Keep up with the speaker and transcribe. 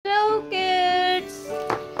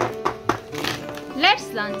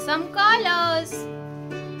Let's learn some colors.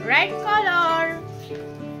 Red color,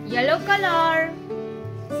 yellow color,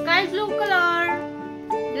 sky blue color,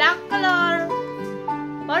 black color,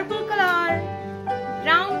 purple color,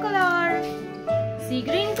 brown color, sea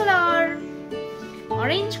green color,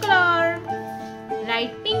 orange color,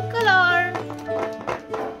 light pink color.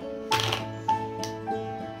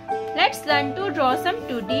 Let's learn to draw some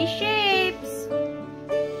 2D shapes.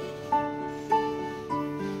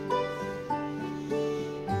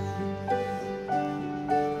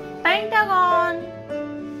 Pentagon,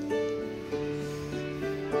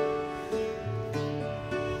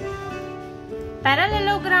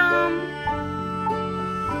 parallelogram,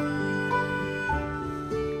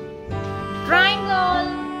 triangle,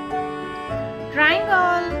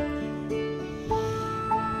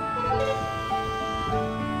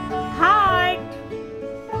 heart,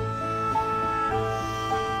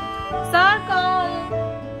 circle,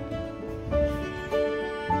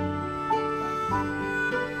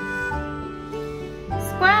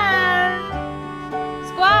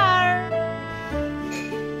 square,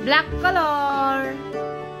 black color,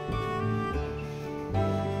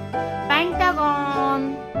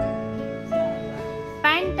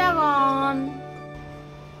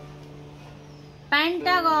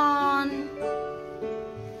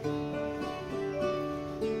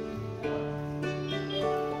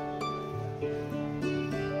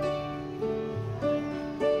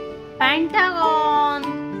 pentagon,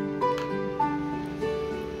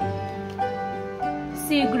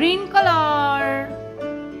 sea green color,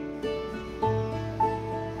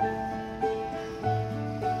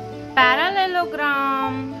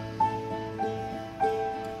 parallelogram,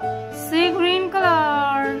 sea green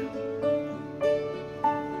color,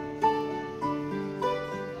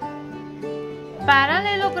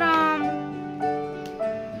 parallelogram,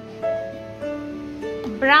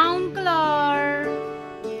 brown color,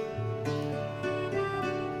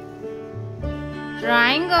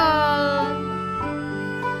 triangle,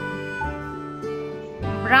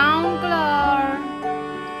 brown color,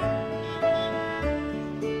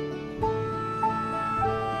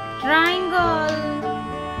 triangle,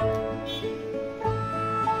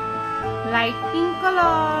 light pink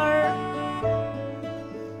color,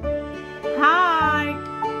 heart,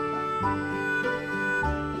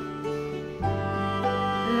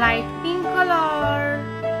 light pink color,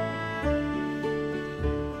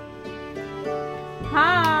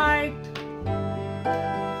 heart,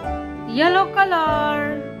 yellow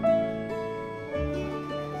color,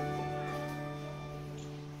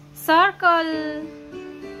 circle,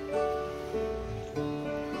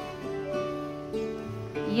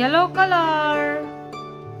 yellow color,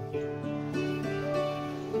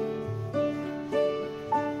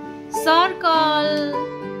 circle,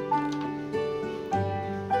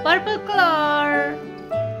 purple color,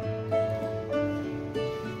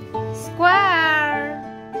 square,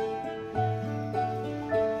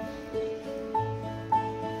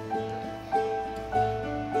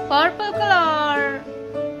 purple color,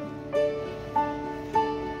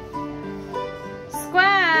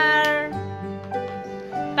 square,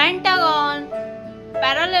 pentagon,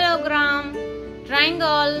 parallelogram,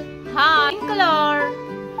 triangle, heart, pink color,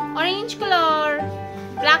 orange color,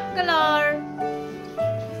 black color,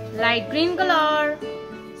 light green color,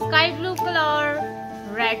 sky blue color,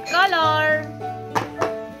 red color.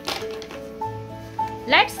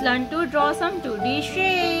 Let's learn to draw some 2D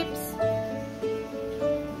shapes.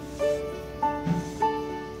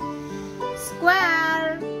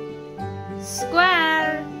 Square,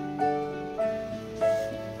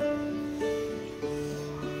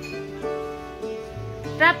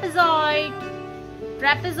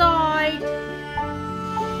 trapezoid,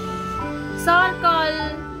 circle,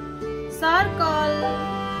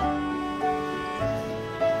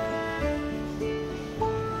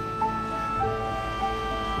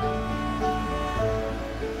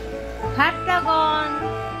 heptagon,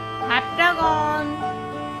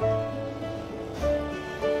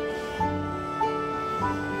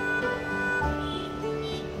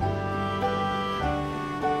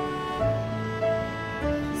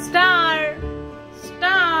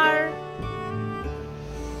 star,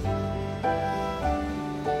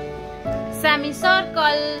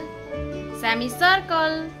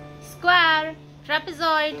 semicircle, square,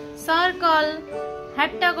 trapezoid, circle,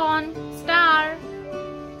 heptagon, star,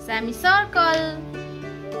 semicircle,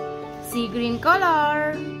 sea green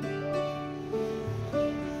color,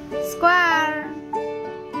 square,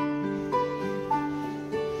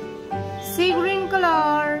 sea green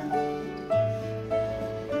color,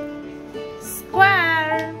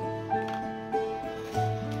 square,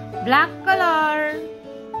 black color,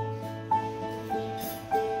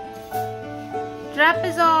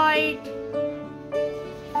 trapezoid,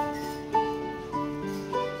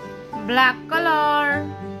 black color,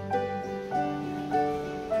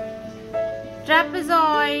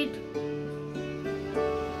 trapezoid,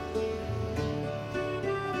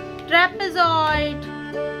 trapezoid,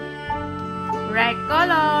 red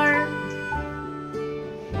color,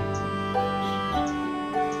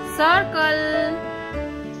 circle,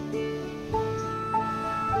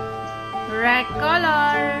 red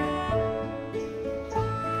color,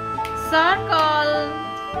 circle,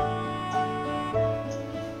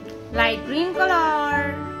 light green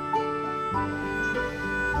color,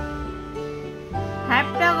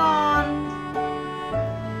 heptagon,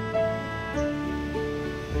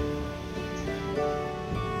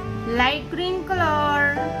 light green color,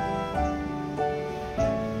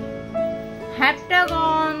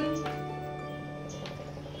 heptagon,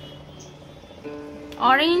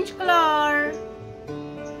 orange color,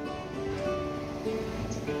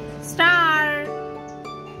 star,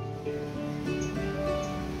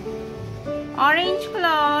 orange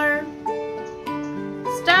color,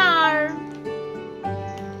 star,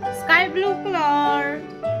 sky blue color,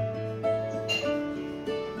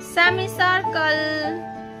 semicircle,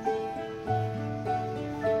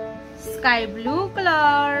 sky blue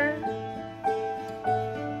color,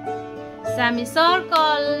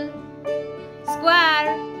 semicircle, square,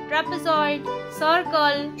 trapezoid,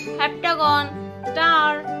 circle, heptagon,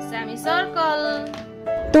 star, semicircle।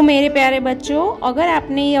 तो मेरे प्यारे बच्चों, अगर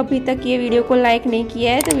आपने अभी तक ये video को लाइक नहीं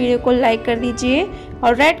किया है तो वीडियो को लाइक कर दीजिए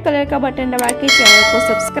और रेड कलर का बटन दबा के चैनल को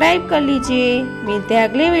सब्सक्राइब कर लीजिए। मिलते हैं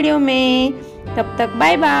अगले वीडियो में, तब तक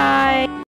बाय बाय।